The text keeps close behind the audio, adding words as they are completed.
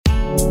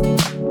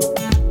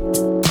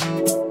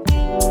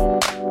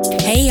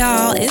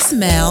is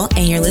Mel,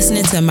 and you're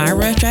listening to My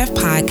Rough Draft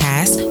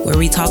podcast, where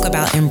we talk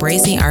about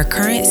embracing our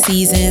current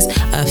seasons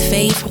of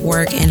faith,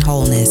 work, and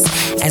wholeness.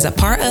 As a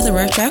part of the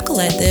Rough Draft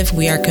Collective,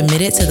 we are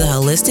committed to the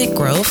holistic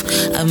growth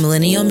of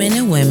millennial men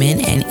and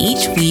women, and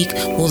each week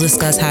we'll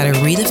discuss how to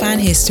redefine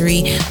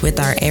history with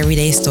our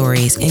everyday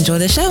stories. Enjoy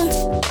the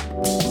show.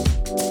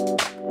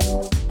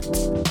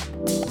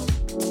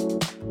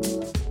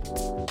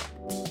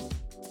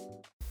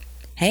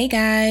 Hey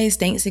guys,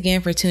 thanks again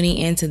for tuning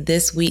in to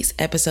this week's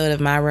episode of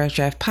My Rough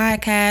Draft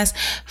podcast.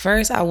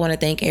 First, I want to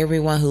thank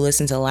everyone who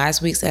listened to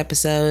last week's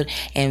episode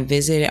and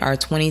visited our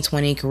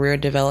 2020 Career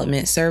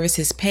Development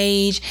Services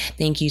page.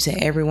 Thank you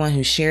to everyone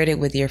who shared it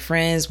with your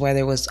friends, whether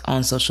it was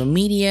on social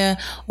media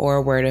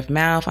or word of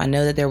mouth. I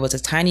know that there was a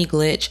tiny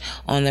glitch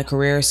on the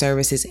Career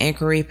Services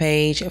inquiry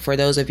page for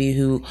those of you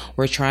who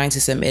were trying to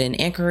submit an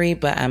inquiry,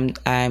 but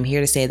I'm here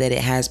to say that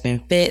it has been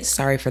fixed.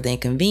 Sorry for the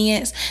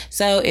inconvenience.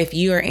 So if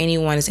you or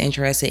anyone is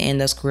interested in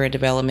those career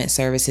development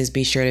services,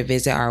 be sure to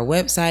visit our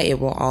website. It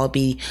will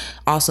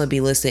also be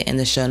listed in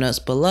the show notes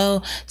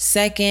below.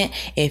 Second,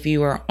 if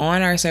you are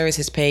on our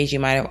services page, you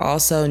might have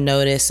also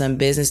noticed some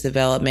business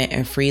development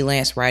and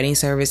freelance writing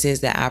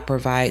services that I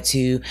provide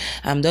to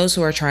those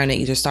who are trying to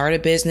either start a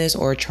business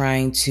or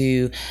trying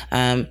to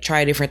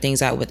try different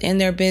things out within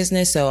their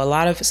business.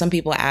 So some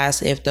people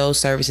ask if those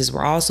services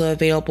were also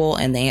available,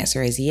 and the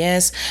answer is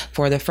yes.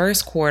 For the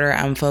first quarter,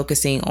 I'm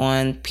focusing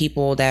on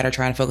people that are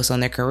trying to focus on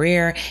their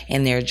career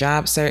and their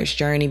job search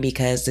journey,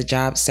 because the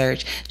job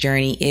search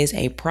journey is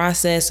a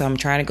process. So I'm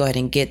trying to go ahead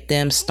and get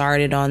them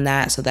started on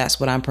that. So that's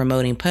what I'm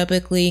promoting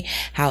publicly.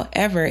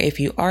 However, if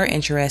you are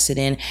interested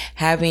in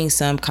having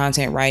some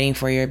content writing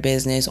for your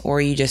business,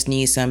 or you just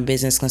need some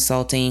business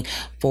consulting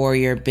for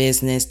your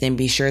business, then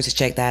be sure to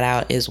check that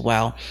out as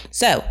well.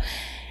 So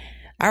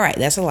all right,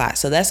 that's a lot.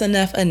 So that's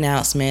enough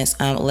announcements.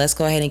 Let's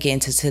go ahead and get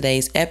into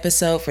today's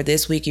episode. For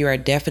this week, you are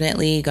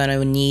definitely going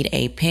to need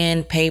a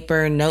pen,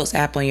 paper, notes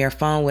app on your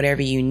phone,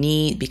 whatever you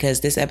need,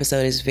 because this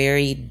episode is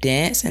very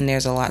dense and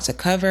there's a lot to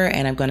cover,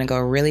 and I'm going to go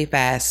really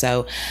fast.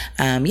 So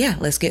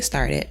let's get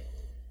started.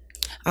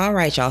 All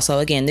right, y'all. So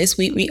again, this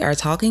week we are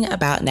talking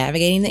about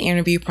navigating the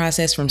interview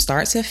process from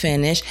start to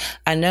finish.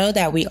 I know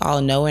that we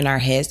all know in our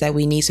heads that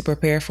we need to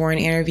prepare for an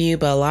interview,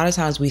 but a lot of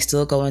times we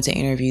still go into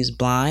interviews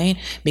blind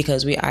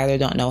because we either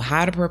don't know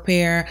how to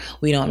prepare,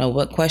 we don't know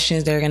what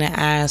questions they're going to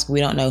ask, we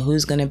don't know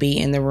who's going to be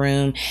in the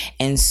room.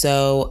 And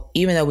so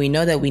even though we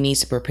know that we need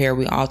to prepare,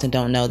 we often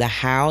don't know the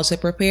how to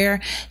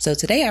prepare. So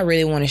today I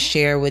really want to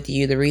share with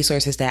you the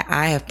resources that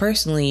I have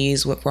personally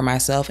used for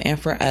myself and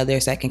for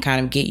others that can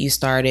kind of get you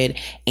started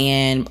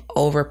and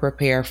over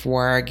prepare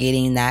for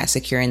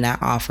securing that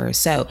offer.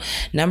 So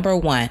number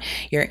one,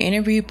 your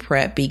interview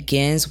prep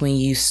begins when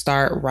you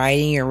start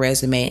writing your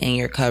resume and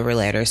your cover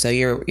letter. So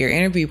your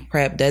interview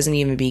prep doesn't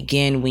even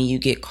begin when you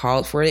get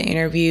called for the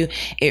interview.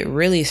 It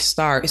really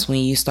starts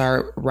when you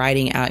start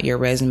writing out your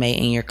resume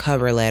and your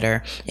cover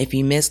letter. If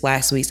you missed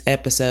last week's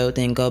episode,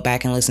 then go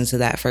back and listen to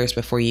that first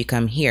before you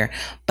come here.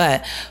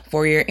 But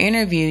for your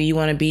interview, you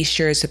want to be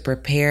sure to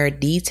prepare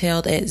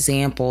detailed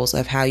examples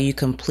of how you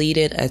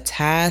completed a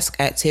task,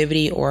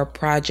 activity, or a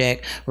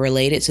project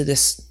related to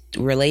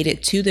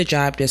the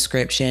job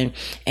description.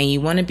 And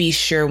you want to be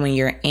sure when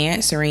you're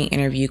answering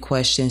interview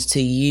questions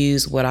to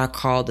use what I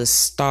call the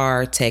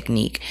STAR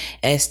technique.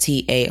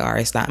 STAR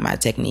is not my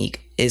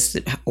technique. It's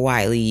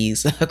widely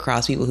used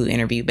across people who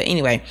interview. But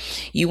anyway,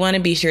 you want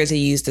to be sure to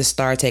use the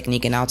STAR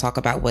technique, and I'll talk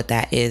about what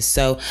that is.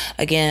 So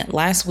again,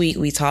 last week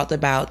we talked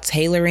about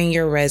tailoring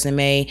your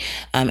resume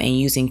and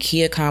using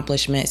key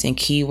accomplishments and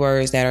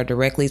keywords that are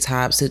directly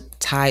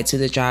tied to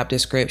the job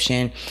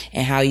description,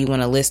 and how you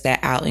want to list that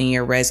out in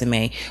your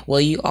resume. Well,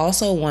 you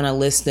also want to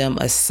list them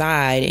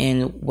aside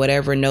in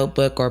whatever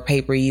notebook or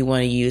paper you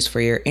want to use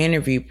for your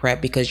interview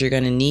prep, because you're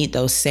going to need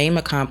those same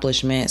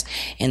accomplishments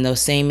and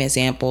those same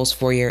examples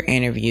for your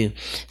interview.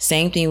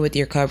 Same thing with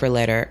your cover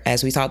letter.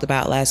 As we talked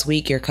about last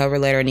week, your cover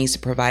letter needs to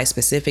provide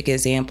specific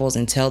examples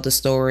and tell the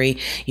story.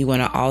 You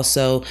want to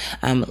also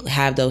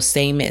have those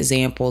same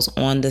examples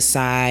on the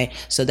side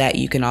so that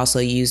you can also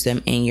use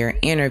them in your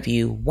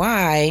interview.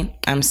 Why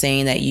I'm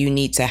saying that you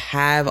need to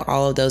have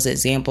all of those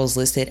examples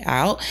listed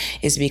out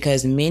is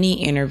because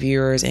many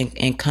interviewers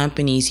and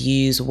companies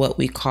use what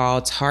we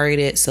call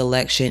targeted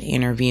selection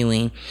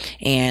interviewing.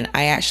 And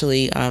I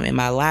actually, in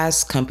my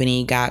last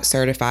company, got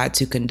certified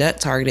to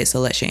conduct targeted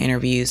selection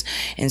interviews.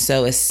 And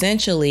so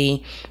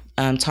essentially,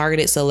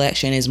 targeted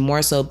selection is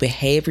more so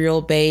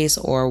behavioral based,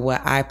 or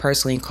what I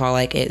personally call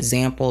like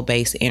example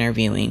based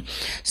interviewing.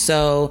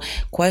 So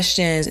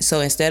questions, so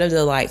instead of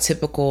the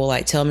typical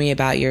tell me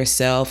about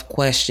yourself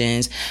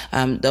questions,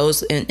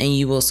 those and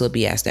you will still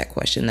be asked that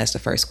question. That's the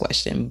first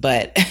question.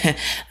 But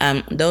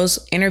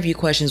those interview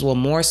questions will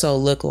more so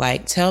look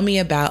like, tell me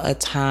about a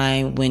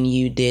time when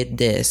you did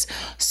this.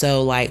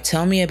 So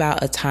tell me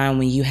about a time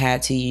when you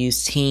had to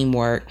use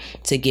teamwork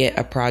to get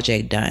a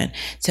project done.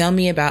 Tell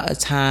me about a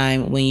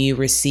time when you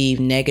received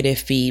negative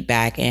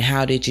feedback and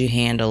how did you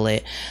handle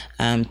it?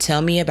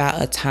 Tell me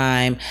about a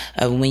time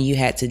of when you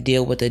had to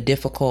deal with a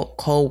difficult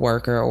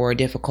coworker or a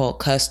difficult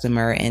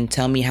customer, and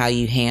tell me how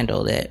you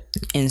handled it.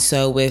 And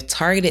so with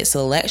targeted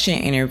selection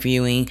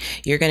interviewing,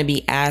 you're going to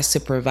be asked to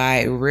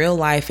provide real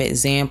life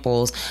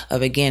examples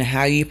of, again,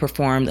 how you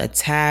performed a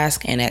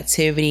task, an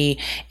activity,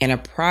 and a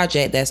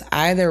project that's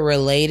either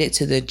related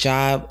to the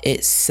job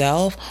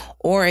itself,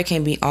 or it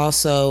can be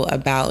also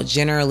about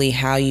generally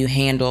how you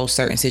handle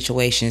certain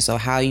situations. So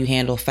how you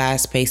handle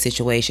fast-paced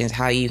situations,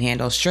 how you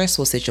handle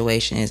stressful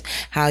situations,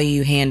 how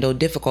you handle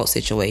difficult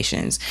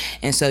situations.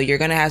 And so you're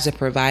going to have to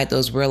provide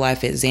those real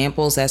life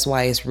examples. That's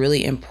why it's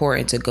really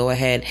important to go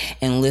ahead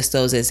and list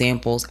those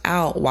examples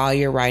out while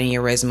you're writing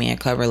your resume and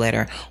cover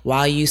letter,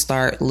 while you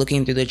start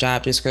looking through the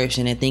job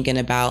description and thinking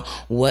about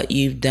what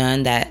you've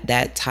done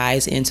that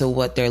ties into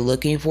what they're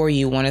looking for.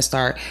 You want to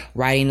start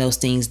writing those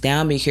things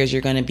down, because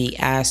you're going to be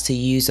asked to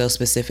use those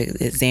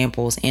specific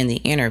examples in the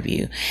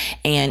interview.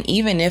 And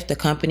even if the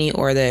company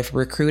or the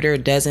recruiter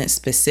doesn't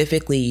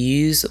specifically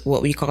use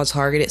what we call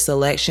targeted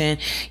selection,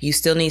 you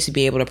still need to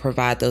be able to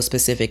provide those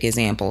specific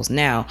examples.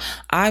 Now,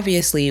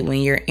 obviously,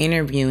 when you're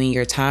interviewing,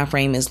 your time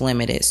frame is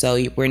limited. So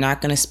we're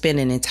not going to spend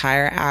an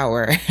entire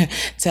hour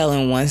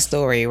telling one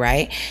story,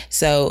 right?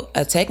 So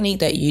a technique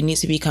that you need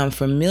to become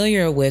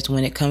familiar with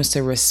when it comes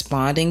to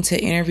responding to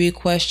interview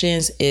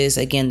questions is,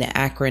 again, the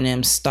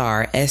acronym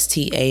STAR,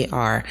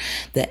 STAR.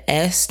 The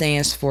S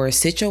stands for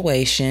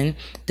situation,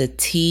 the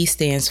T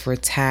stands for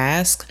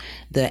task,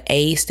 the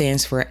A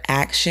stands for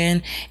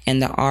action,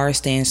 and the R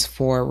stands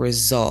for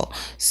result.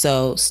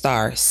 So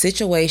STAR,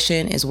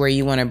 situation, is where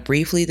you want to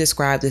briefly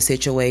describe the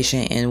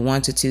situation in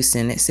 1 to 2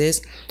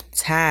 sentences.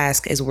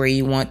 Task is where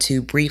you want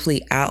to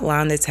briefly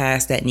outline the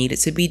task that needed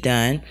to be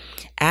done.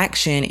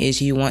 Action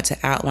is you want to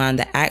outline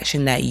the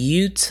action that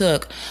you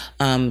took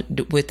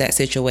with that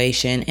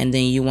situation, and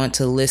then you want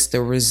to list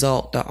the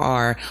result, the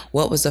R.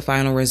 What was the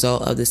final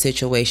result of the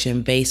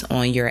situation based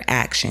on your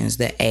actions,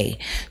 the A.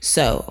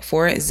 So,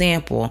 for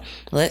example,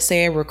 let's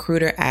say a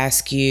recruiter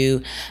asks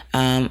you,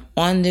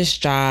 on this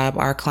job,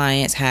 our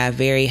clients have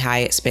very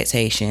high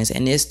expectations,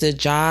 and it's the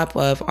job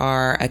of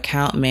our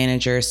account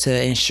managers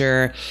to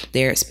ensure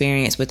their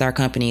experience with our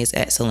company is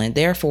excellent.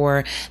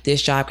 Therefore,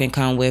 this job can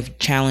come with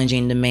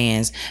challenging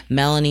demands.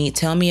 Melanie,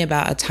 tell me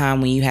about a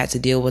time when you had to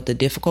deal with a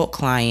difficult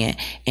client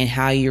and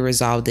how you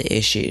resolved the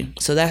issue.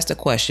 So that's the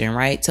question,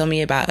 right? Tell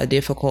me about a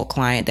difficult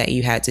client that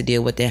you had to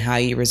deal with and how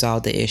you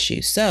resolved the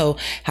issue. So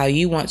how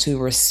you want to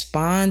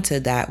respond to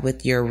that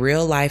with your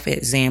real life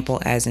example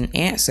as an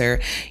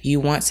answer, you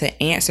want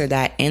to answer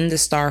that in the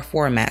STAR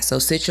format. So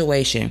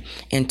situation,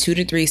 in 2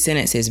 to 3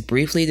 sentences,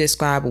 briefly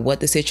describe what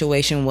the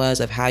situation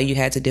was of how you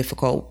had to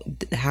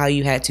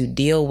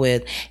deal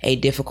with a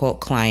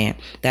difficult client.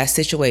 That's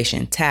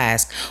situation.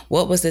 Task,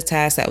 what was the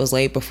task that was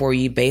laid before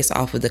you based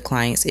off of the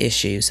client's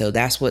issue? So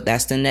that's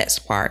the next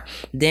part.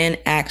 Then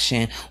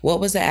action, what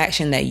was the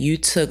action that you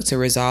took to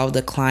resolve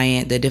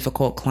the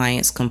difficult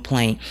client's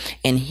complaint?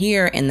 And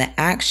here in the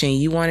action,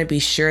 you want to be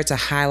sure to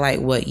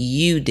highlight what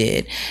you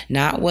did,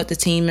 not what the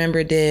team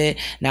member did,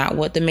 not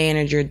what the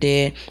manager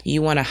did.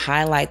 You want to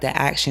highlight the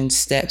action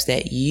steps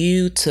that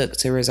you took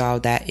to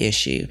resolve that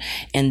issue.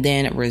 And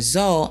then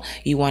result,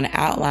 you want to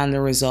outline the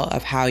result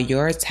of how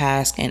your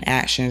task and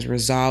actions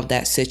resolve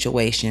that situation.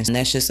 And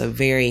that's just a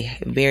very,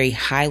 very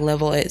high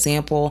level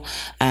example.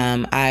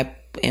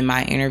 In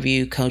my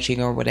interview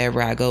coaching or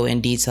whatever, I go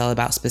in detail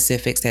about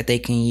specifics that they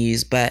can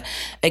use. But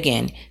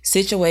again,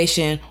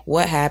 situation,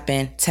 what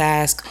happened,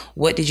 task,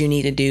 what did you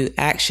need to do,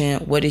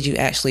 action, what did you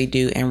actually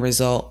do, and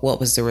result,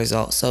 what was the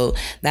result? So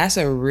that's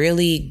a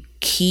really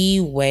key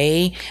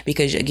way,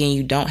 because again,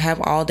 you don't have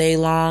all day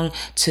long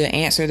to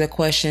answer the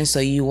question. So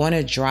you want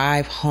to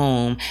drive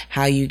home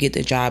how you get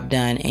the job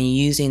done, and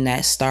using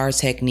that STAR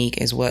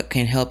technique is what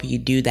can help you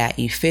do that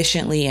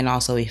efficiently and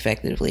also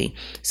effectively.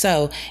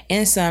 So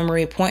in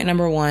summary, point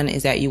number 1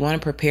 is that you want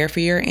to prepare for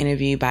your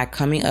interview by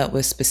coming up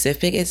with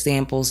specific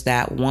examples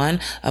that 1,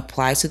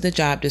 apply to the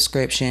job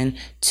description,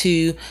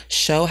 2,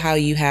 show how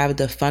you have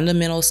the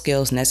fundamental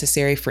skills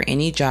necessary for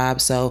any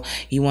job. So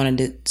you want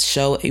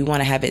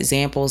to have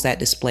examples that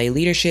display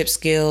leadership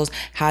skills,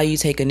 how you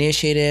take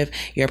initiative,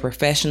 your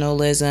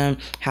professionalism,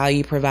 how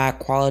you provide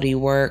quality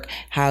work,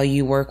 how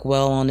you work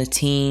well on a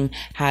team,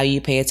 how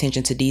you pay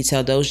attention to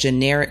detail. Those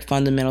generic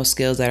fundamental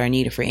skills that are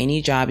needed for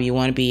any job, you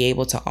want to be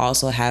able to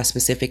also have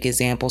specific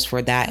examples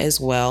for that as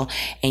well.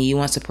 And you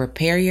want to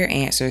prepare your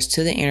answers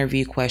to the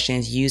interview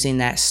questions using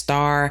that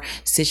STAR,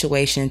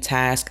 situation,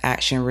 task,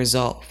 action,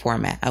 result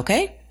format.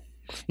 Okay?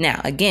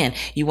 Now, again,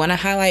 you want to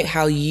highlight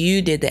how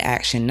you did the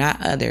action, not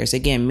others.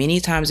 Again, many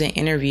times in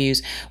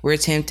interviews, we're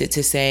tempted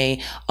to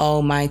say,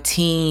 oh, my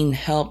team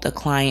helped a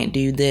client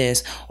do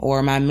this,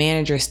 or my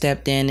manager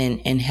stepped in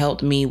and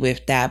helped me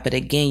with that. But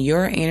again,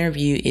 your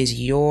interview is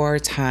your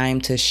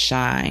time to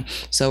shine.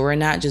 So we're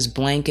not just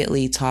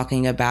blanketly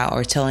talking about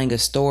or telling a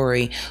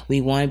story. We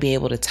want to be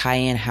able to tie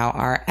in how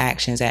our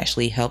actions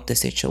actually help the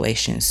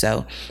situation.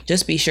 So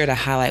just be sure to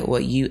highlight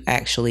what you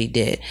actually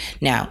did.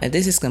 Now, if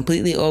this is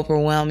completely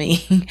overwhelming,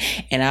 listening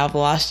and I've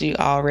lost you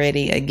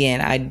already,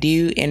 again, I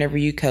do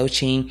interview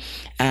coaching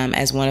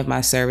as one of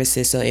my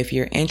services. So if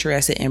you're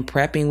interested in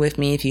prepping with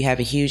me, if you have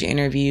a huge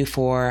interview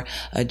for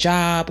a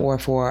job or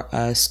for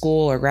a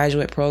school or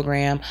graduate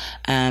program,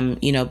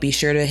 be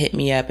sure to hit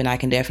me up and I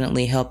can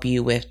definitely help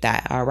you with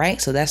that. All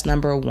right. So that's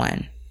number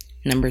one.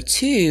 Number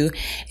two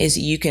is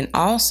you can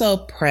also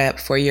prep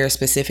for your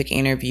specific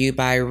interview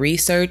by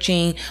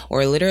researching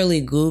or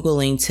literally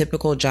Googling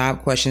typical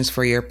job questions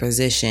for your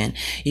position.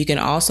 You can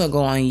also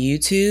go on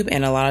YouTube,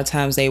 and a lot of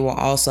times they will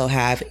also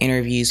have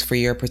interviews for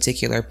your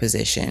particular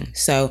position.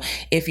 So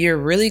if you're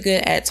really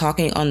good at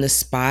talking on the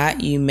spot,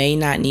 you may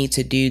not need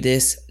to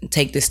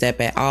take this step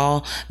at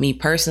all. Me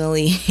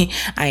personally,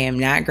 I am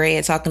not great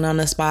at talking on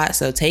the spot.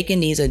 So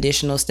taking these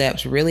additional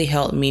steps really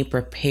helped me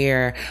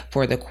prepare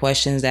for the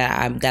questions that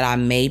I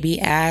may be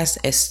asked,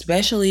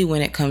 especially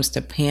when it comes to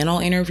panel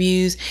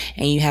interviews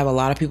and you have a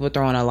lot of people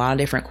throwing a lot of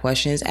different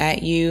questions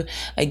at you.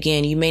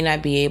 Again, you may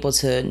not be able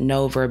to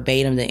know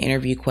verbatim the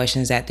interview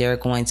questions that they're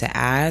going to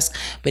ask,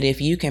 but if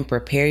you can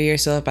prepare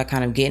yourself by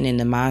kind of getting in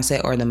the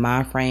mindset or the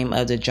mind frame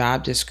of the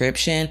job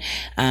description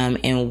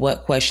and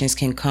what questions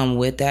can come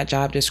with that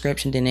job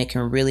description, then it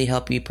can really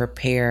help you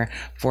prepare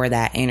for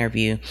that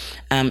interview.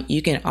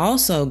 You can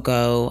also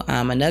go,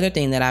 another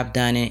thing that I've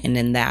done and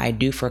then that I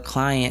do for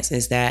clients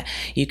is that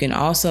you can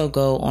also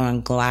go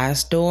on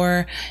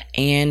Glassdoor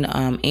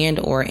and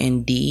or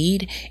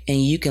Indeed,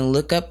 and you can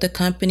look up the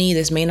company.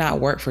 This may not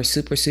work for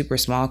super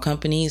small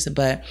companies,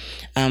 but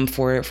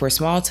for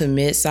small to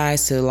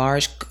mid-sized to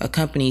large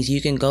companies,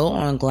 you can go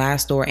on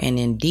Glassdoor and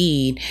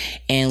Indeed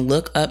and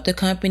look up the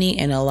company.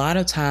 And a lot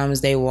of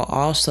times they will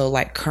also,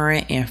 like,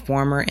 current and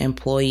former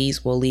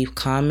employees will leave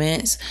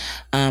comments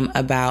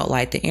about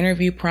like the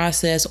interview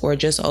process or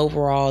just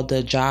overall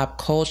the job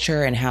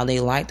culture and how they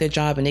like the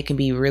job, and it can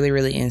be really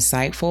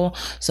insightful.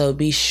 So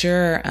be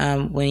sure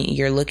when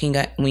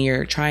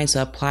you're trying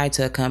to apply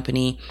to a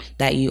company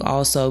that you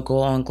also go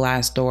on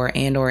Glassdoor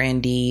and or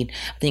Indeed.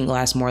 I think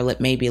Glassdoor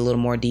may be a little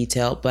more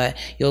detailed, but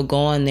you'll go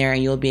on there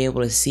and you'll be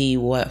able to see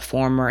what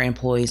former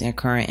employees and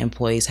current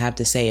employees have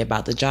to say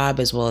about the job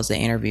as well as the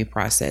interview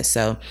process.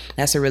 So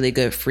that's a really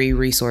good free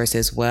resource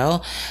as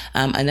well.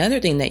 Another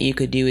thing that you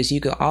could do is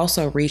you could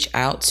also reach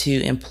out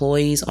to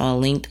employees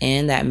on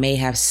LinkedIn that may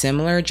have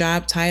similar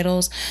job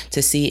titles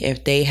to see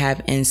if they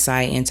have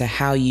insight into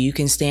how you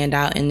can stand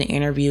out in the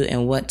interview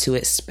and what to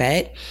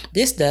expect.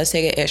 This does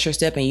take an extra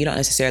step, and you don't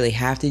necessarily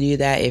have to do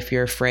that if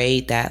you're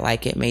afraid that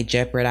like it may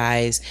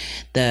jeopardize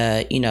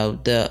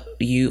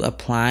you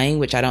applying,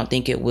 which I don't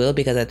think it will,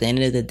 because at the end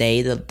of the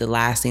day, the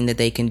last thing that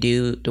they can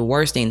do, the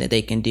worst thing that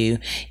they can do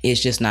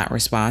is just not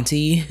respond to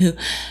you.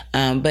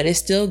 But it's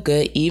still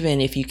good,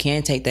 even if you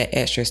can take that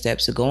extra step,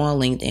 to go on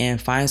LinkedIn,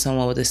 find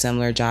someone with a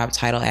similar job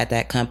title at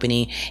that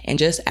company, and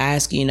just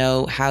ask,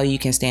 how you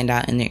can stand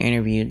out in the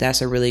interview.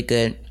 That's a really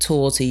good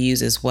tool to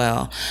use as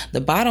well.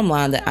 The bottom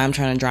line that I'm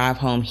trying to drive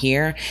home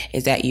here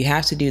is that you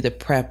have to do the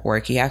prep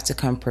work. You have to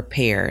come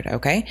prepared.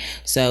 Okay.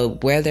 So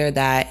whether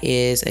that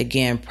is,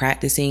 again,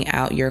 practicing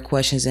out your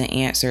questions and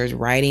answers,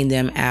 writing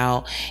them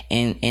out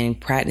and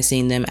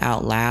practicing them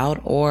out loud,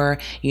 or,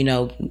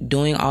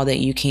 doing all that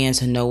you can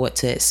to know what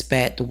to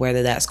expect,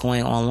 whether that's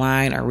going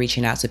online or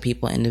reaching out to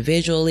people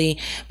individually,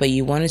 but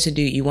you want to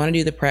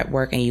do the prep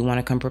work and you want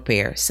to come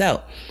prepared.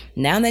 So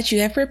now that you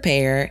have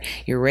prepared,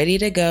 you're ready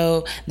to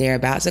go. They're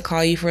about to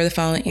call you for the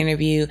phone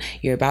interview.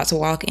 You're about to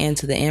walk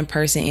into the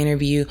in-person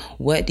interview.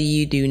 What do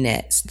you do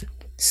next?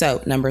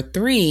 So number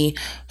 3,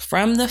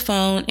 from the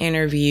phone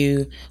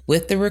interview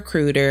with the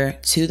recruiter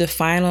to the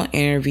final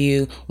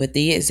interview with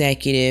the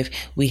executive,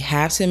 we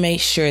have to make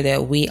sure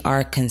that we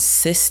are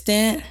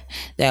consistent,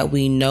 that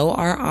we know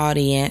our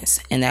audience,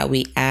 and that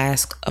we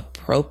ask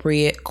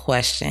appropriate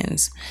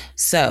questions.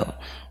 So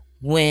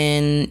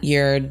when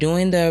you're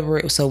doing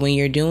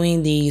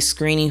the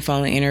screening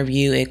phone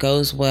interview, it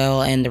goes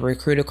well and the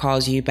recruiter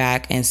calls you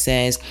back and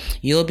says,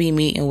 you'll be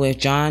meeting with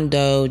John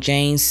Doe,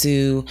 Jane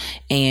Sue,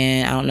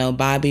 and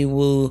Bobby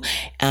Wu.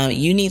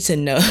 You need to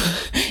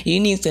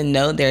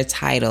know their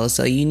titles.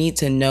 So you need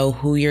to know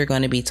who you're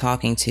going to be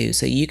talking to.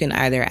 So you can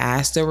either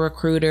ask the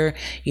recruiter,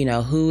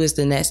 who is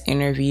the next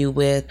interview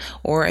with,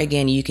 or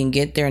again, you can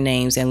get their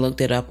names and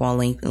look it up on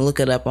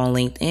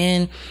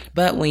LinkedIn.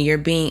 But when you're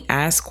being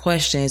asked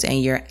questions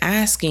and you're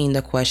asking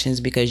the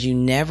questions, because you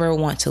never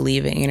want to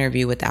leave an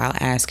interview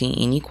without asking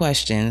any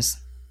questions.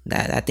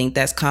 That I think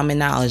that's common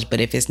knowledge, but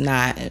if it's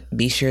not,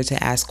 be sure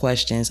to ask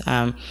questions.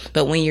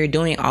 But when you're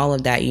doing all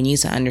of that, you need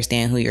to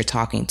understand who you're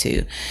talking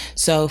to.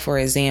 So for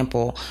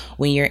example,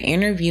 when you're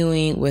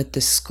interviewing with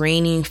the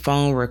screening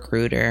phone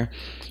recruiter,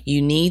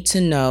 you need to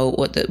know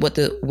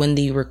when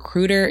the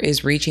recruiter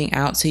is reaching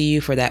out to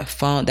you for that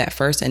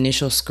first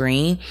initial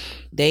screen,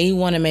 they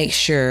want to make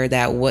sure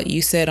that what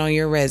you said on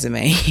your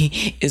resume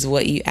is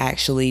what you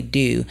actually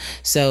do.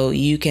 So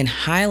you can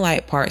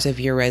highlight parts of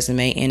your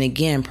resume and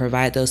again,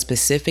 provide those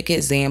specific specific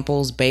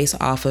examples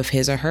based off of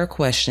his or her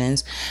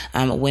questions.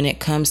 When it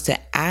comes to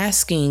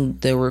asking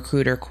the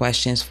recruiter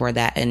questions for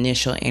that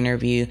initial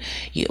interview,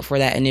 for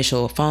that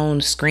initial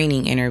phone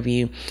screening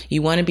interview,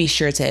 you want to be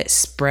sure to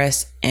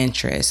express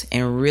interest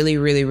and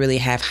really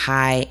have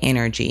high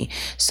energy.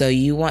 So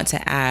you want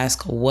to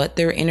ask what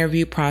their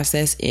interview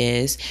process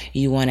is.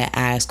 You want to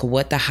ask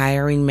what the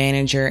hiring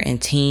manager and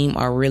team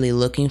are really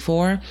looking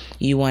for.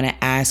 You want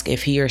to ask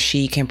if he or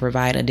she can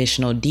provide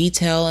additional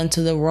detail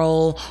into the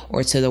role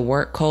or to the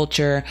work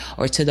culture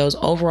or to those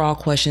overall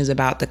questions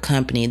about the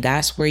company.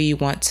 That's where you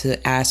want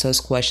to ask those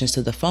questions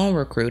to the phone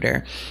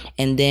recruiter.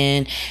 And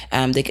then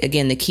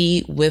the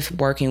key with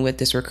working with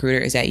this recruiter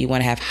is that you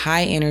want to have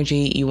high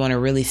energy. You want to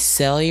really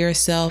sell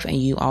yourself,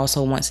 and you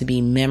also want to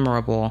be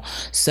memorable.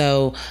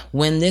 So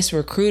when this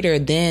recruiter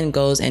then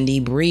goes and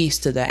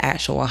debriefs to the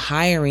actual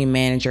hiring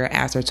manager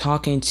after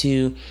talking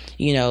to,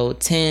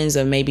 tens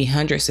of maybe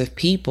hundreds of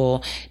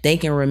people, they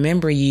can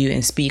remember you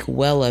and speak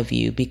well of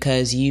you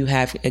because you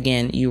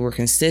were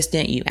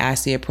consistent, you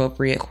asked the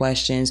appropriate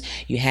questions,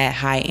 you had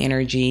high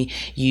energy,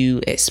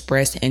 you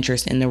expressed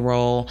interest in the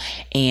role,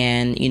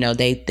 and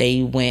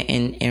they went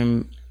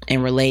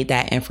and relayed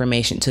that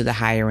information to the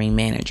hiring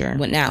manager.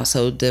 But now,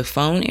 so the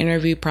phone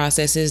interview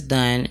process is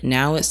done.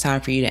 Now it's time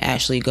for you to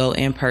actually go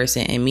in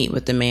person and meet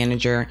with the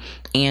manager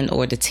and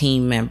or the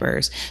team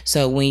members.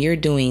 So when you're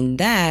doing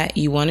that,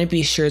 you want to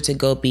be sure to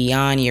go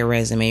beyond your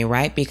resume,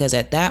 right? Because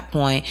at that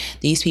point,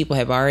 these people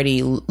have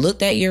already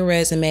looked at your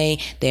resume,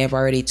 they have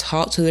already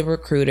talked to the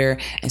recruiter,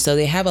 and so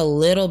they have a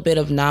little bit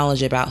of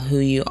knowledge about who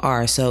you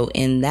are. So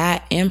in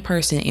that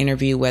in-person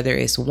interview, whether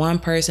it's one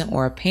person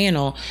or a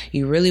panel,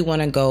 you really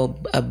want to go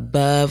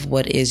above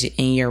what is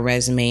in your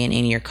resume and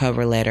in your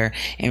cover letter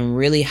and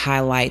really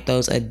highlight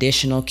those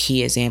additional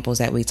key examples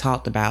that we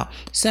talked about.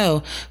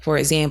 So, for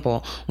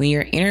example, when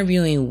you're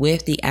interviewing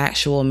with the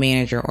actual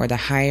manager or the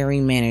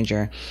hiring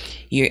manager,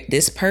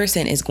 this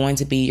person is going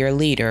to be your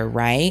leader,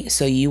 right?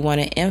 So you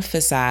want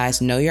to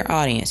know your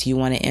audience. You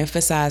want to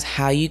emphasize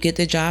how you get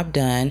the job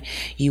done.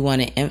 You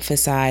want to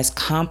emphasize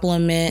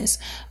compliments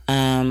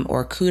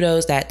or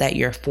kudos that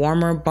your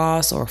former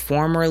boss or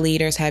former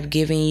leaders have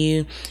given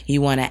you.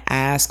 You want to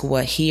ask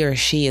what he or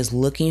she is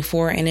looking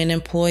for in an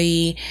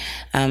employee.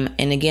 And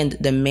again,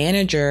 the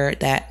manager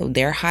that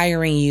they're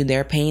hiring you,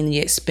 they're paying the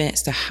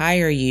expense to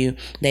hire you.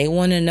 They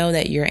want to know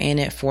that you're in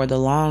it for the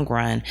long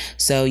run.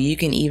 So you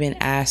can even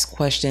ask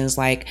questions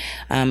like,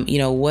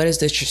 what is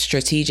the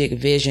strategic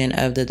vision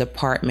of the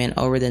department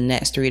over the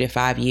next 3 to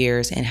 5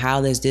 years? And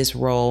how does this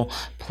role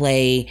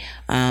play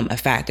a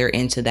factor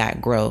into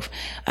that growth?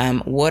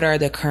 What are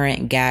the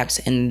current gaps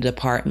in the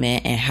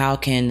department and how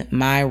can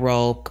my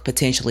role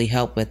potentially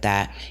help with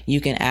that? You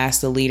can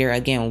ask the leader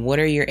again, what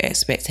are your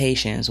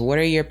expectations? What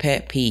are your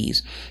pet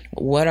peeves?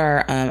 What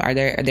are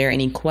there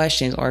any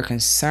questions or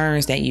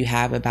concerns that you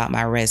have about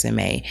my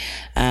resume?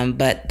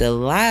 But the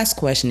last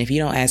question, if you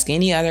don't ask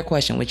any other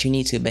question, which you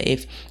need to, but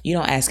if you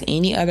don't ask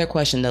any other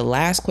question, the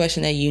last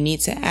question that you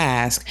need to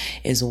ask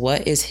is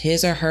what is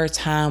his or her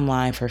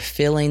timeline for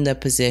filling the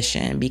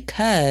position?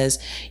 Because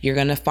you're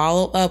going to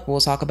follow up.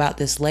 We'll talk about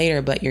this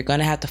later, but you're going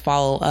to have to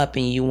follow up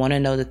and you want to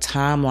know the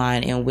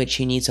timeline in which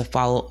you need to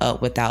follow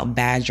up without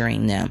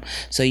badgering them.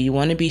 So you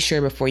want to be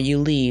sure before you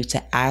leave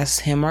to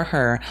ask him or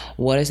her,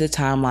 what is the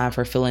timeline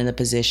for filling the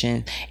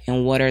position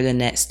and what are the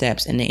next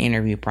steps in the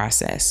interview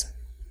process?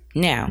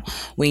 Now,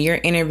 when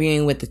you're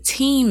interviewing with the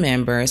team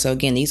member, so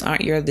again,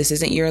 this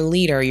isn't your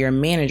leader or your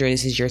manager,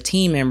 this is your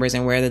team members,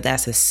 and whether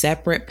that's a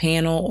separate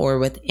panel or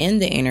within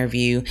the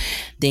interview,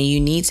 then you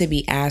need to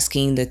be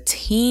asking the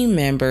team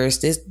members,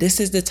 this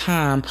is the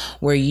time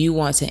where you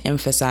want to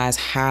emphasize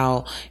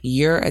how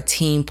you're a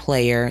team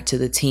player to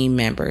the team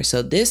member.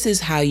 So this is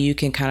how you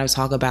can kind of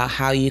talk about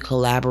how you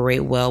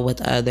collaborate well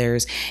with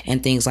others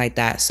and things like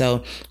that.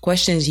 So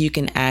questions you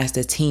can ask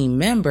the team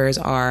members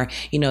are,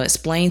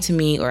 explain to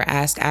me or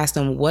ask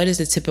them, what is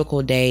a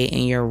typical day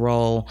in your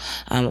role?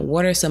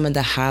 What are some of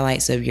the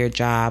highlights of your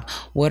job?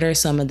 What are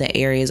some of the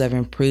areas of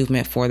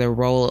improvement for the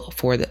role,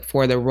 for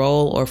the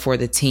role or for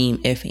the team,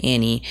 if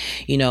any?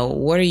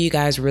 What are you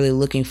guys really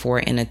looking for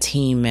in a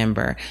team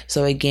member?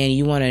 So again,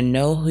 you want to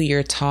know who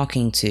you're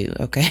talking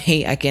to.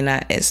 Okay, I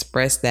cannot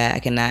express that. I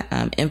cannot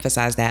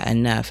emphasize that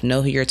enough.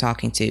 Know who you're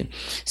talking to.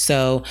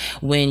 So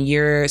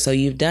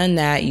you've done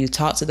that. You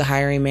talked to the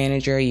hiring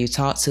manager. You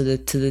talked to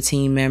the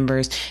team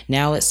members.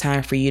 Now it's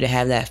time for you to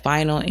have that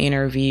final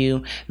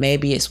interview.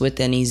 Maybe it's with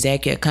an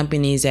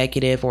company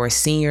executive or a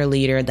senior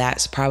leader.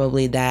 That's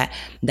probably that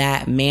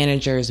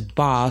manager's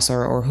boss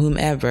or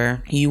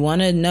whomever. You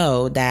want to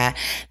know that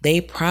they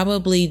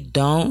probably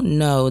don't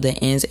know the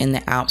ins and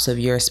the outs of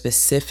your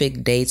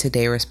specific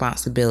day-to-day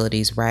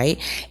responsibilities, right?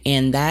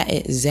 And that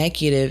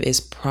executive is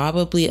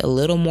probably a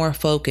little more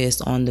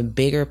focused on the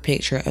bigger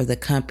picture of the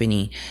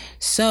company.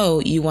 So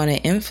you want to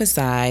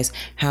emphasize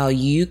how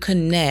you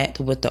connect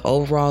with the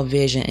overall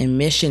vision and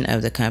mission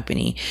of the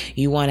company.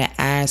 You want to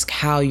ask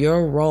how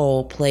your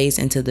role plays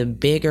into the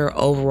bigger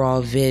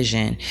overall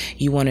vision.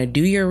 You want to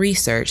do your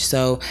research.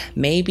 So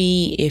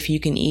maybe if you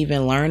can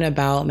even learn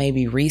about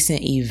maybe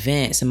recent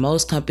events.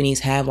 Most companies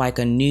have like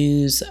a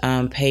news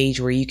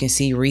page where you can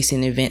see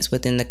recent events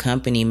within the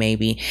company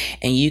maybe,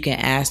 and you can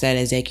ask that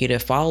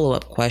executive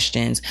follow-up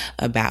questions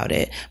about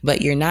it.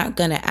 But you're not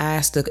going to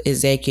ask the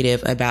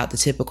executive about the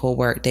typical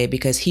workday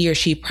because he or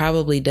she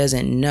probably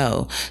doesn't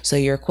know. So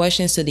your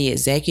questions to the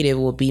executive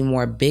will be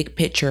more big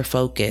picture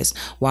focused,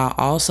 while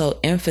also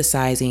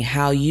emphasizing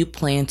how you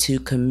plan to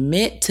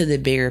commit to the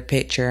bigger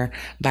picture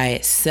by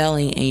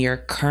excelling in your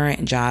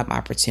current job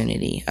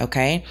opportunity.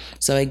 Okay.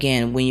 So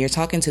again, when you're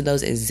talking to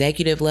those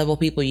executive level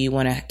people, you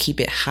want to keep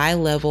it high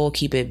level,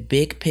 keep it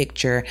big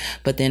picture,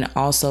 but then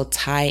also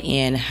tie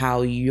in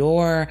how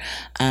your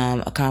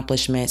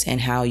accomplishments and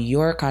how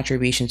your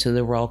contribution to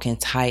the role can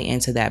tie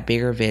into that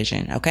bigger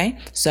vision. Okay.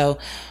 So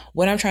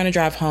what I'm trying to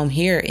drive home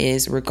here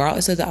is,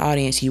 regardless of the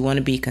audience, you want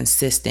to be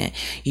consistent.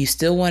 You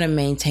still want to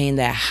maintain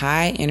that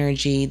high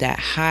energy, that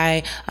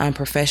high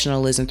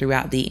professionalism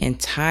throughout the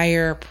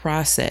entire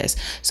process.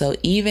 So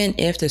even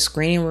if the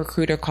screening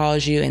recruiter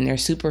calls you and they're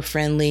super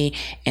friendly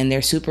and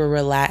they're super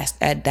relaxed,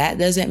 that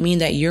doesn't mean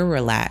that you're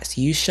relaxed.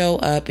 You show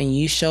up and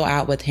you show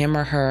out with him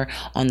or her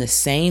on the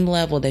same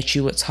level that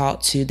you would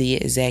talk to the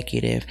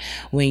executive.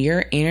 When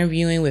you're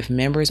interviewing with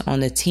members on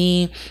the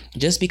team,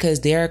 just because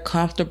they're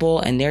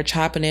comfortable and they're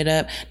chopping it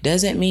up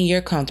doesn't mean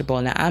you're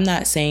comfortable. Now, I'm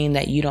not saying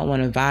that you don't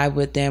want to vibe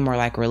with them or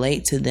like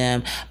relate to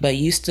them, but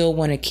you still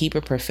want to keep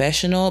it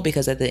professional,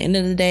 because at the end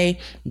of the day,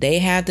 they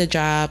have the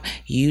job,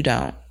 you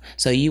don't.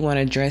 So you want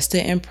to dress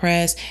to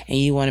impress, and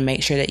you want to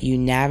make sure that you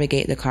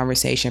navigate the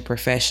conversation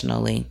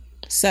professionally.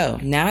 So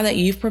now that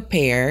you've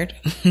prepared,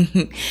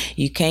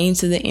 you came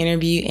to the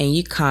interview and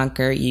you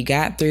conquered. You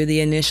got through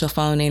the initial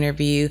phone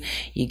interview.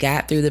 You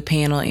got through the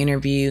panel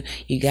interview.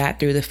 You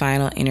got through the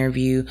final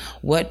interview.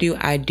 What do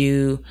I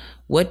do?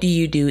 What do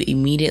you do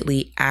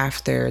immediately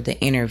after the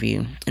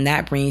interview? And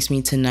that brings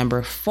me to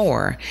number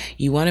 4.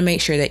 You want to make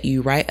sure that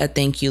you write a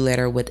thank you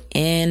letter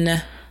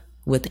within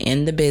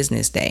the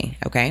business day.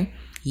 Okay.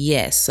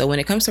 Yes. So when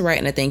it comes to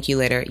writing a thank you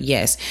letter,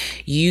 yes,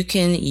 you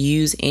can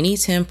use any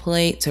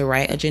template to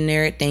write a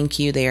generic thank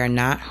you. They are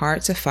not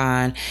hard to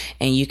find.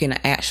 And you can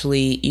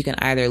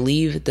either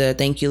leave the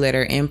thank you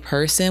letter in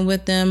person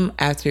with them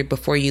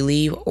before you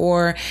leave,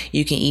 or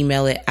you can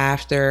email it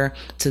after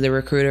to the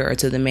recruiter or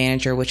to the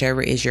manager,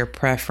 whichever is your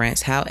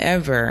preference.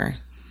 However,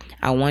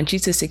 I want you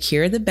to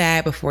secure the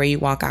bag before you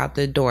walk out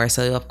the door.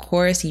 So of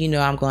course,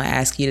 I'm going to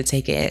ask you to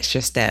take an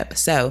extra step.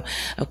 So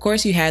of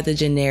course you have the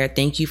generic,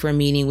 thank you for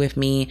meeting with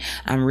me.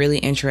 I'm really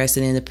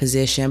interested in the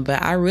position,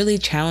 but I really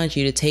challenge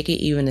you to take it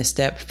even a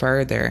step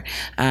further.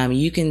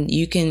 You can,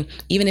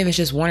 even if it's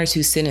just 1 or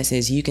 2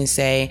 sentences, you can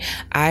say,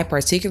 I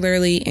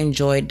particularly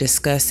enjoyed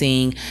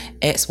discussing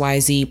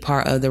XYZ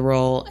part of the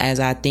role,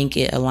 as I think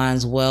it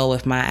aligns well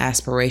with my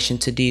aspiration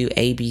to do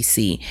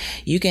ABC.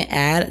 You can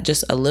add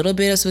just a little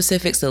bit of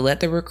specifics to let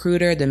the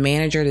recruiter, the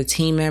manager, the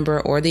team member,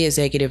 or the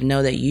executive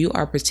know that you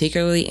are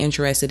particularly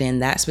interested in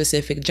that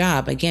specific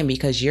job. Again,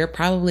 because you're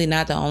probably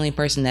not the only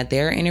person that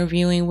they're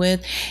interviewing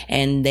with,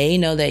 and they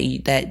know that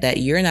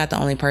you're not the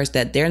only person,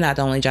 that they're not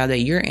the only job that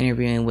you're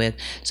interviewing with.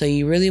 So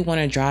you really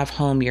want to drive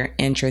home your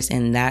interest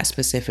in that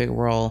specific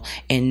role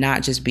and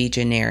not just be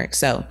generic.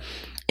 So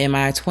in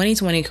my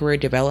 2020 career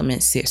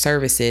development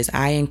services,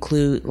 I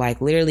include like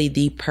literally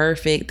the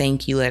perfect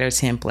thank you letter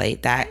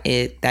template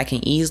that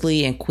can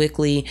easily and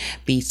quickly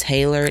be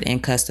tailored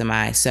and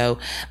customized. So,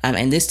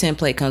 and this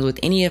template comes with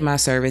any of my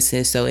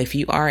services. So if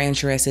you are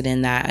interested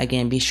in that,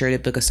 again, be sure to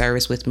book a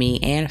service with me.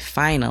 And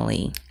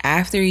finally,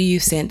 after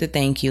you sent the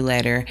thank you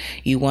letter,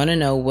 you want to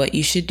know what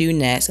you should do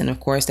next. And of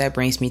course, that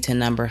brings me to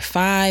number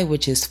 5,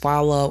 which is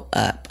follow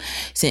up.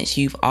 Since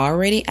you've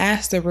already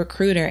asked the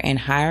recruiter and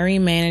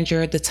hiring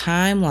manager the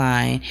timeline,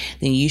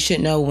 then you should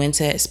know when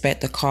to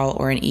expect a call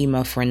or an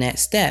email for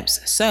next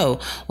steps. So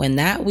when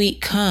that week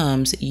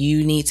comes,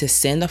 you need to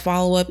send a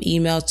follow-up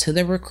email to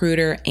the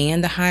recruiter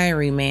and the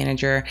hiring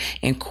manager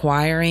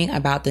inquiring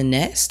about the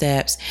next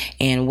steps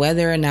and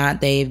whether or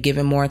not they've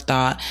given more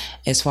thought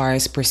as far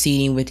as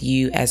proceeding with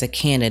you as a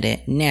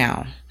candidate.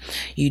 Now,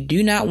 you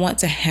do not want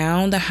to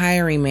hound the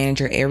hiring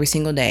manager every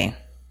single day.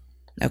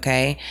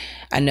 Okay.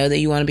 I know that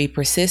you want to be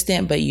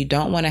persistent, but you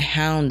don't want to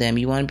hound them.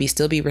 You want to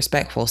still be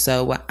respectful.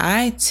 So what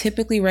I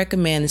typically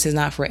recommend, this is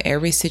not for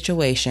every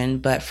situation,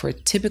 but for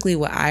typically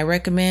what I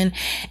recommend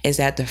is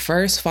that the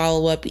first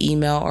follow-up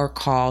email or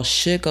call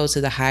should go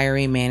to the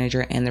hiring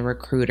manager and the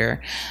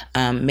recruiter.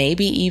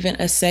 Maybe even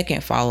a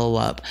second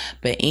follow-up,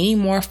 but any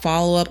more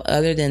follow-up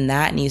other than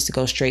that needs to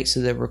go straight to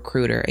the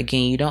recruiter.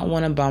 Again, you don't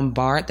want to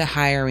bombard the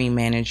hiring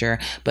manager,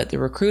 but the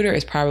recruiter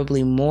is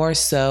probably more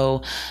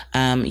so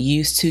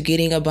used to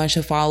getting getting a bunch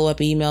of follow-up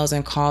emails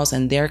and calls,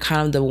 and they're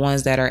kind of the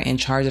ones that are in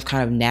charge of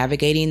kind of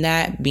navigating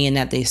that, being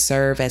that they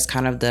serve as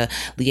kind of the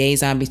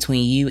liaison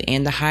between you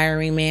and the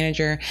hiring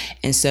manager.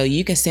 And so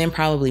you can send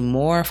probably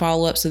more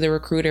follow-ups to the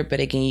recruiter, but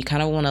again, you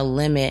kind of want to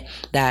limit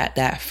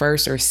that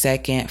first or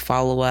second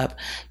follow-up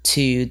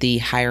to the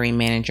hiring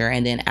manager.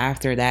 And then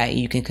after that,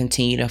 you can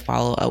continue to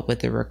follow up with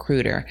the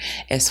recruiter.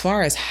 As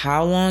far as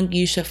how long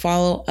you should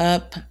follow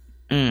up,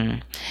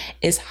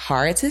 it's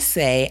hard to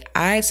say.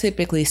 I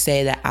typically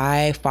say that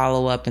I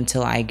follow up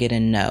until I get a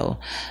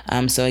no.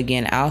 So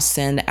again, I'll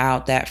send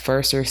out that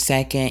first or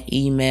second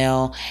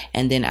email,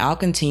 and then I'll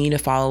continue to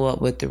follow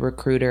up with the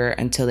recruiter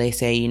until they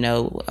say,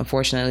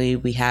 unfortunately,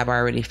 we have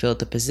already filled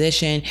the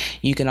position.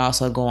 You can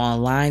also go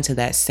online to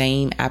that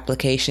same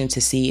application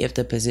to see if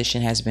the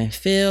position has been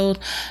filled.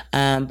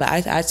 But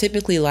I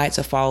typically like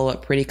to follow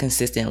up pretty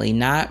consistently,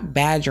 not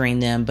badgering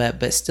them,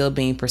 but still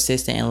being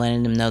persistent and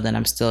letting them know that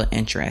I'm still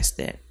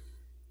interested.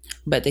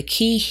 But the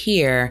key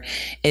here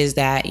is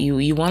that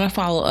you want to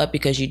follow up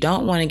because you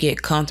don't want to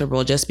get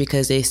comfortable just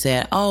because they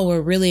said, oh, we're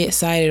really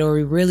excited or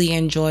we really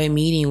enjoy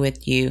meeting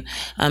with you.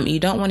 You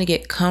don't want to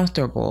get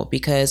comfortable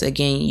because,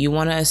 again, you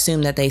want to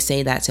assume that they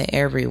say that to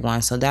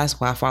everyone. So that's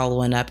why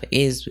following up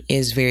is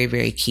very,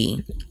 very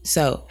key.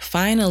 So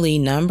finally,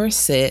 number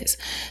 6,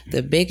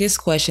 the biggest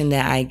question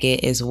that I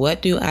get is,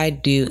 what do I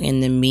do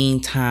in the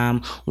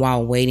meantime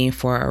while waiting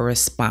for a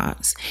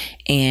response?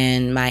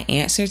 And my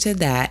answer to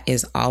that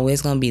is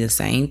always going to be the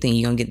same thing.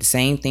 You're going to get the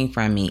same thing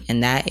from me.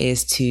 And that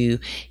is to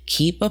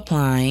keep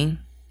applying,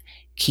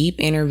 keep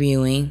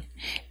interviewing,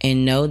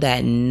 and know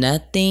that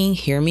nothing,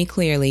 hear me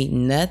clearly,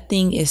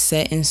 nothing is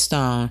set in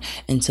stone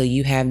until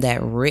you have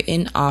that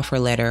written offer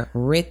letter,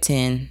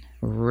 written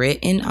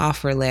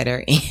offer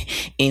letter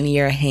in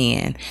your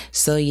hand.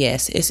 So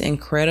yes, it's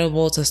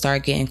incredible to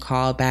start getting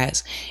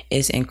callbacks.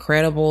 It's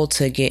incredible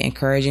to get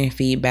encouraging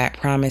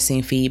feedback,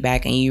 promising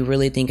feedback, and you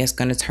really think it's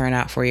going to turn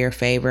out for your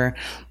favor.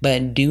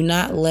 But do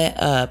not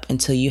let up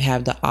until you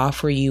have the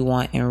offer you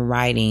want in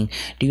writing.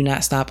 Do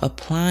not stop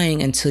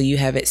applying until you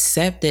have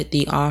accepted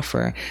the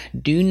offer.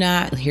 Do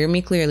not, hear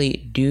me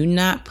clearly, do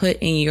not put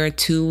in your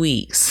 2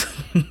 weeks.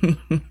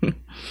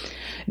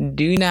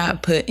 Do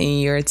not put in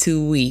your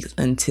 2 weeks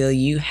until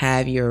you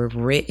have your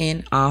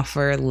written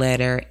offer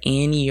letter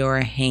in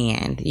your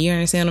hand. You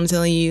understand what I'm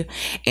telling you?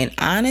 And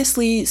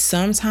honestly,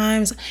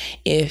 sometimes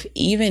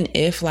even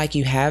if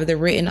you have the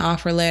written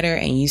offer letter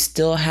and you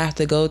still have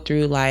to go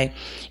through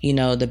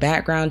the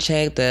background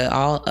check,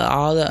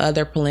 all the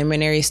other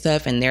preliminary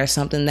stuff, and there's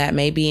something that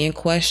may be in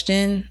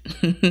question,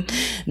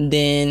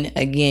 then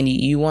again,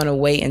 you want to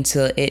wait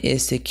until it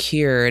is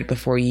secured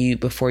before you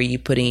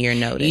put in your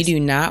notice. You do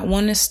not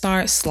want to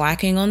start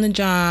slacking on the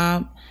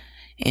job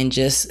and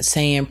just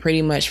saying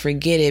pretty much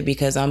forget it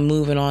because I'm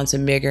moving on to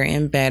bigger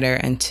and better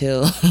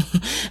until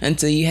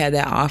you have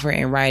that offer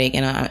in writing.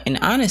 And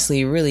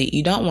honestly, really,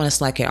 you don't want to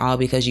slack at all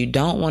because you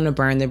don't want to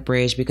burn the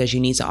bridge, because you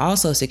need to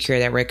also secure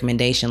that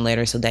recommendation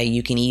letter so that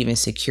you can even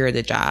secure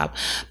the job.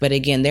 But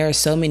again, there are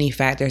so many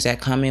factors that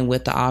come in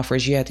with the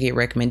offers. You have to get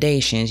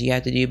recommendations. You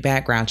have to do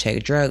background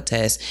check, drug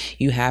tests.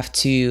 You have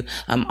to,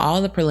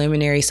 all the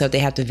preliminary stuff. They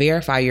have to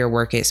verify your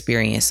work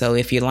experience. So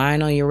if you're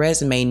lying on your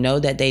resume, know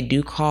that they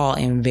do call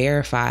and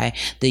verify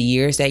the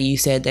years that you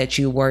said that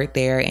you worked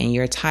there and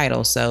your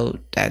title. So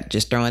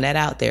just throwing that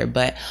out there.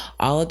 But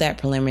all of that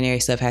preliminary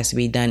stuff has to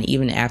be done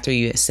even after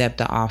you accept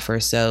the offer.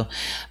 So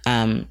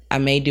I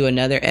may do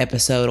another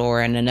episode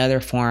or in another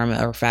form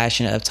or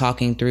fashion of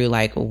talking through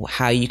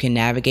how you can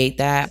navigate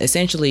that.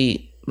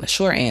 Essentially, the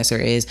short answer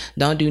is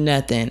don't do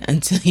nothing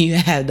until you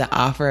have the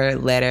offer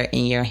letter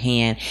in your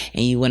hand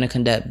and you want to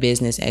conduct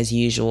business as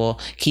usual.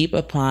 Keep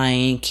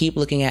applying, keep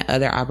looking at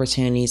other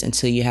opportunities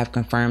until you have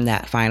confirmed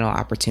that final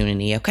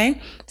opportunity.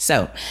 Okay.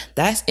 So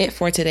that's it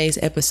for today's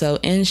episode.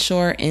 In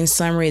short, in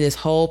summary, this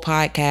whole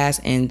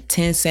podcast in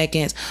 10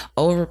 seconds,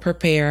 over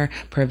prepare,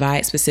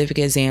 provide specific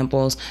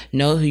examples,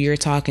 know who you're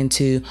talking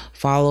to,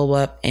 follow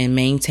up, and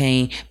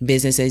maintain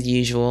business as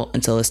usual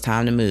until it's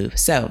time to move.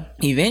 So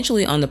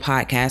eventually on the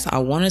podcast, I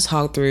want to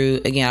talk through,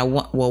 again,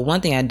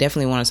 one thing I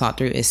definitely want to talk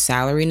through is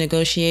salary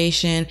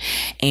negotiation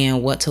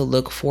and what to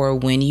look for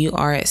when you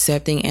are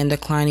accepting and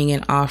declining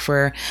an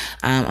offer.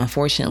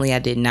 Unfortunately, I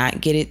did not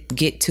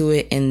get to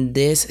it in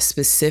this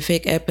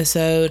specific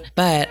episode,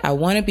 but I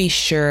want to be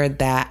sure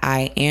that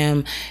I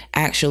am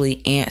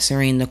actually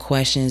answering the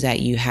questions that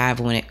you have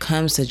when it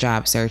comes to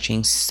job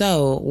searching.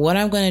 So what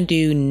I'm going to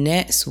do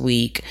next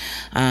week,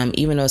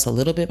 even though it's a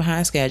little bit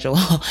behind schedule,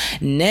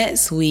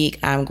 next week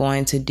I'm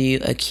going to do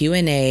a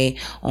Q&A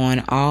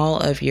on all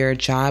of your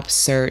job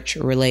search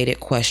related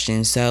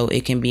questions. So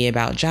it can be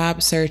about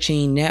job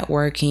searching,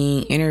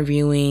 networking,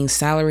 interviewing,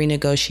 salary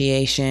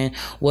negotiation,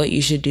 what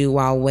you should do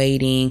while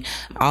waiting,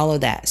 all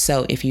of that.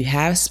 So if you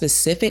have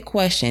specific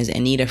questions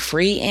and need a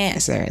free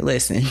answer,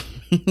 listen,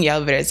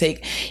 y'all better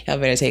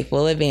take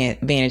full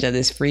advantage of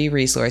this free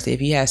resource.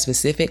 If you have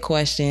specific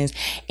questions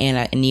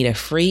and need a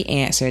free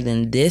answer,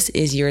 then this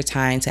is your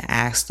time to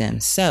ask them.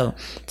 So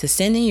to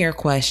send in your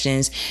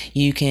questions,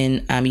 you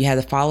can you have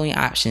the following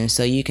options.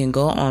 So you can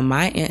go on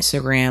my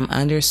Instagram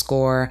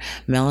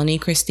 _Melanie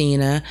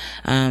Christina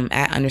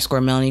at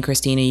 _Melanie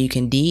Christina. You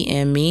can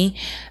DM me.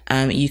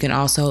 You can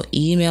also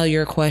email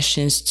your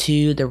questions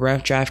to the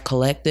Rough Draft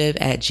Collective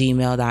at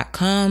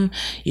gmail.com.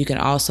 You can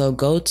also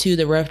go to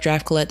the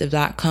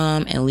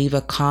roughdraftcollective.com and leave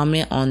a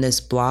comment on this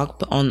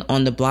blog,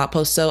 on the blog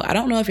post. So I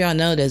don't know if y'all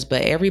know this,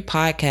 but every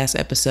podcast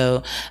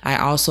episode, I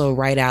also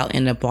write out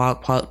in the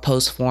blog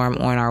post form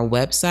on our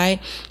website.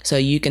 So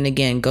you can,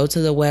 again, go to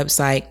the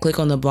website, click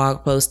on the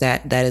blog post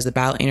that is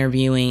about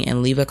interviewing,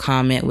 and leave a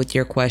comment with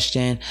your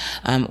question.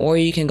 Or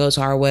you can go to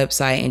our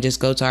website and just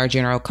go to our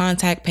general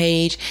contact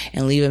page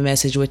and leave a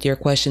message with your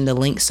question. The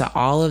links to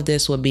all of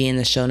this will be in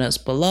the show notes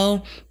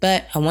below,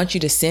 but I want you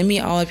to send me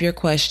all of your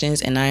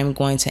questions and I'm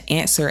going to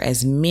answer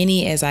as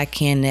many as I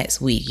can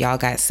next week. Y'all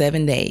got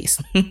 7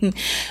 days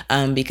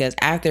because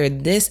after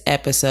this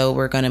episode,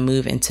 we're going to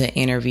move into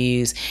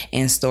interviews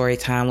and story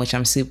time, which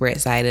I'm super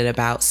excited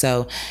about.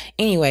 So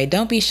anyway,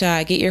 don't be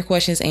shy. Get your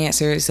questions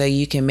answered so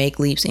you can make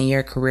leaps in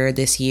your career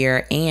this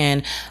year.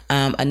 And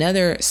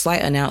another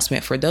slight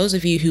announcement for those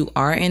of you who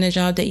are in a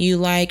job that you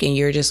like and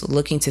you're just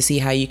looking to see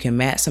how you can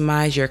maximize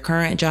your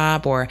current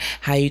job or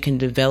how you can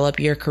develop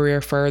your career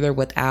further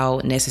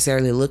without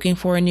necessarily looking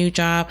for a new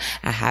job,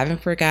 I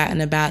haven't forgotten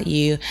about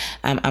you.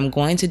 I'm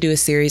going to do a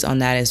series on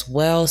that as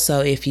well. So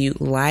if you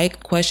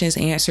like questions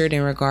answered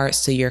in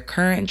regards to your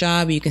current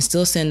job, you can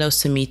still send those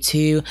to me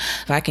too.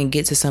 If I can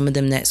get to some of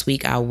them next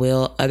week, I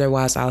will.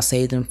 Otherwise, I'll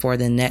save them for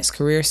the next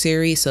career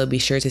series. So be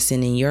sure to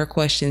send in your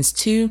questions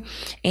too.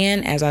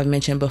 And as I've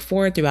mentioned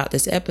before throughout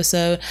this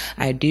episode,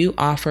 I do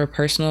offer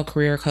personal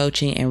career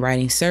coaching and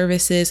writing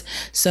services.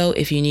 So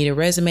if you need a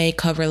resume,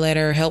 cover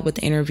letter, help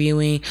with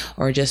interviewing,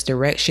 or just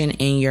direction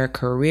in your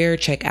career,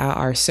 check out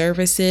our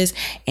services.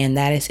 And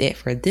that is it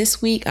for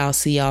this week. I'll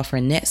see y'all for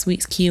next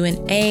week's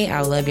Q&A.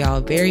 I love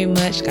y'all very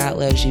much. God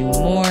loves you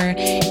more.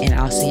 And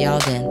I'll see y'all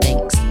then.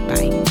 Thanks.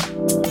 Bye.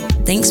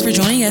 Thanks for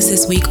joining us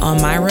this week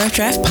on My Rough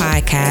Draft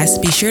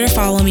Podcast. Be sure to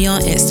follow me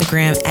on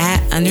Instagram at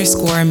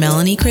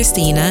 _Melanie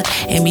Christina,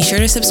 and be sure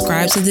to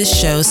subscribe to this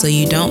show so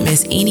you don't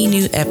miss any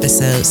new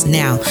episodes.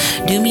 Now,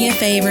 do me a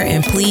favor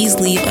and please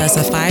leave us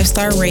a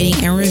 5-star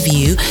rating and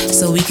review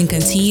so we can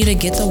continue to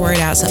get the word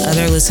out to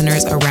other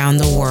listeners around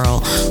the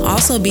world.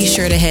 Also, be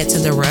sure to head to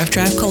the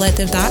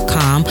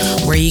roughdraftcollective.com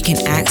where you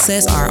can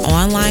access our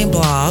online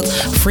blog,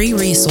 free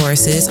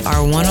resources,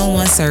 our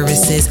one-on-one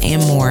services,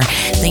 and more.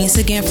 Thanks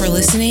again for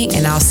listening,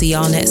 and I'll see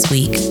y'all next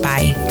week.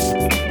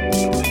 Bye.